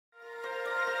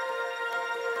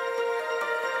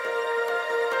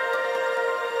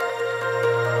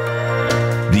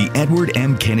Edward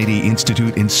M. Kennedy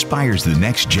Institute inspires the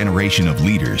next generation of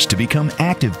leaders to become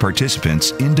active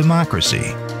participants in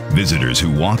democracy. Visitors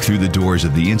who walk through the doors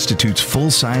of the Institute's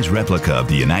full-size replica of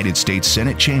the United States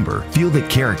Senate chamber feel the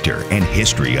character and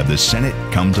history of the Senate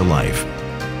come to life.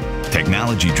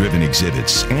 Technology-driven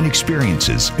exhibits and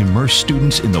experiences immerse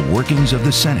students in the workings of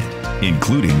the Senate,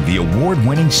 including the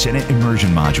award-winning Senate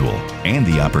Immersion Module and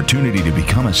the opportunity to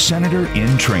become a senator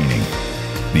in training.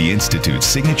 The Institute's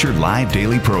signature live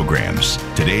daily programs,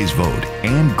 today's vote,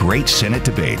 and great Senate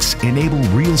debates enable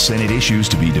real Senate issues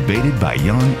to be debated by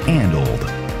young and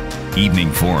old. Evening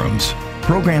forums,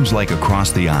 programs like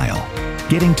Across the Aisle,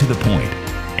 Getting to the Point,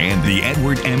 and the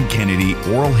Edward M. Kennedy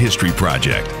Oral History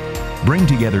Project bring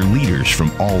together leaders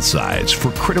from all sides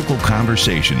for critical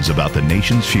conversations about the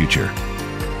nation's future.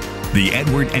 The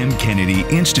Edward M. Kennedy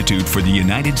Institute for the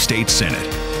United States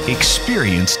Senate.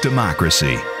 Experience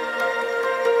democracy.